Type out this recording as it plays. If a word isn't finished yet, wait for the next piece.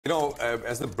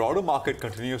As the broader market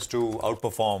continues to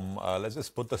outperform, let's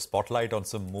just put the spotlight on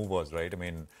some movers, right? I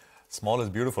mean, small is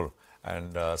beautiful,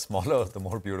 and smaller, the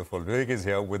more beautiful. Vivek is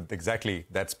here with exactly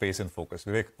that space and focus.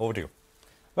 Vivek, over to you.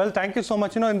 Well, thank you so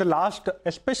much.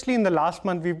 Especially in the last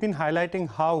month, we've been highlighting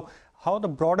how the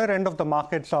broader end of the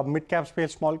markets, mid-cap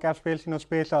space, small-cap space,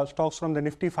 stocks from the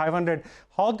Nifty 500,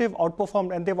 how they've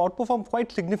outperformed, and they've outperformed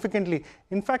quite significantly.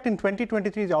 In fact, in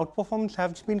 2023, the outperformance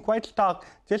has been quite stark.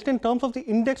 Just in terms of the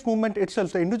index movement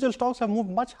itself, the individual stocks have moved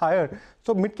much higher.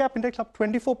 So mid-cap index up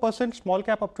 24%,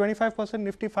 small-cap up 25%,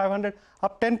 Nifty 500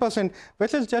 up 10%,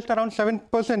 which is just around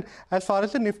 7% as far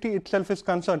as the Nifty itself is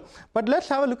concerned. But let's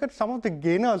have a look at some of the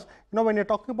gainers, when you're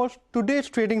talking about today's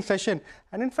trading session.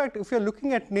 And in fact, if you're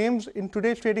looking at names in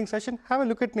today's trading session, have a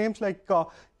look at names like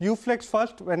Uflex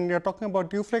first. When you're talking about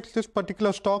Uflex, this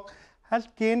particular stock has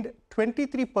gained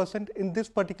 23% in this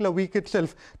particular week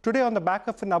itself. Today, on the back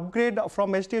of an upgrade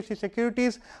from HDFC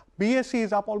Securities, BSE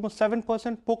is up almost 7%.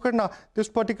 Pokerna, this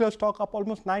particular stock, up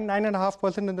almost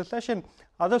 9.5% in the session.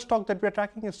 Other stock that we're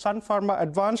tracking is Sun Pharma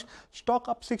Advanced, stock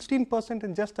up 16%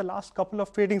 in just the last couple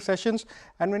of trading sessions.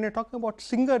 And when you're talking about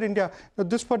Singer India,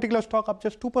 this particular stock up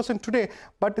just 2% today,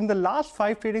 but in the last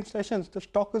 5 trading sessions, the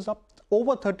stock is up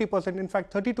over 30%, in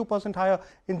fact 32% higher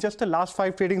in just the last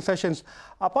 5 trading sessions.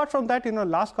 Apart from that,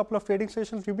 last couple of trading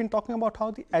sessions, we've been talking about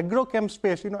how the agrochem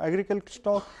space,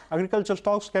 agricultural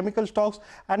stocks, chemical stocks,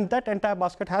 and that entire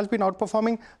basket has been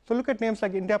outperforming. So look at names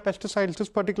like India Pesticides, this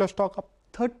particular stock up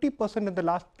 30% in the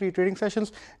last 3 trading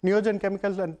sessions, Neogen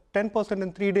Chemicals and 10%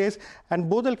 in 3 days,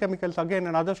 and Bodil Chemicals, again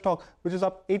another stock which is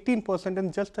up 18%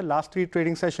 in just the last 3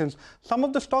 trading sessions. Some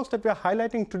of the stocks that we are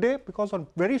highlighting today because of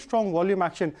very strong volume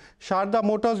action, Sharda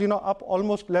Motors, up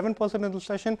almost 11% in the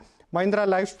session, Mahindra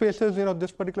Life Spaces,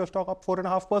 this particular stock up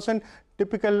 4.5%.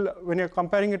 Typical, when you're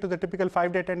comparing it to the typical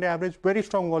 5-day, 10-day average, very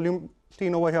strong volume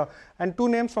seen over here. And 2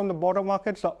 names from the border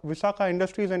markets, Visakha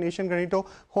Industries and Asian Granito,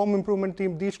 home improvement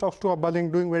team, these stocks too are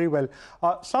buzzing, doing very well.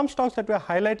 Some stocks that we are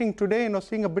highlighting today,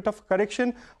 seeing a bit of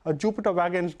correction, Jupiter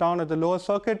Wagons down at the lower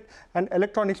circuit, and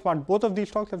Electronic Smart. Both of these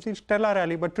stocks have seen stellar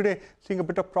rally, but today seeing a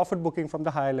bit of profit booking from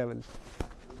the higher levels.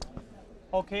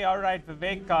 Okay, all right,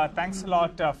 Vivek, thanks a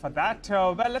lot for that.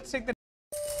 Well, let's take the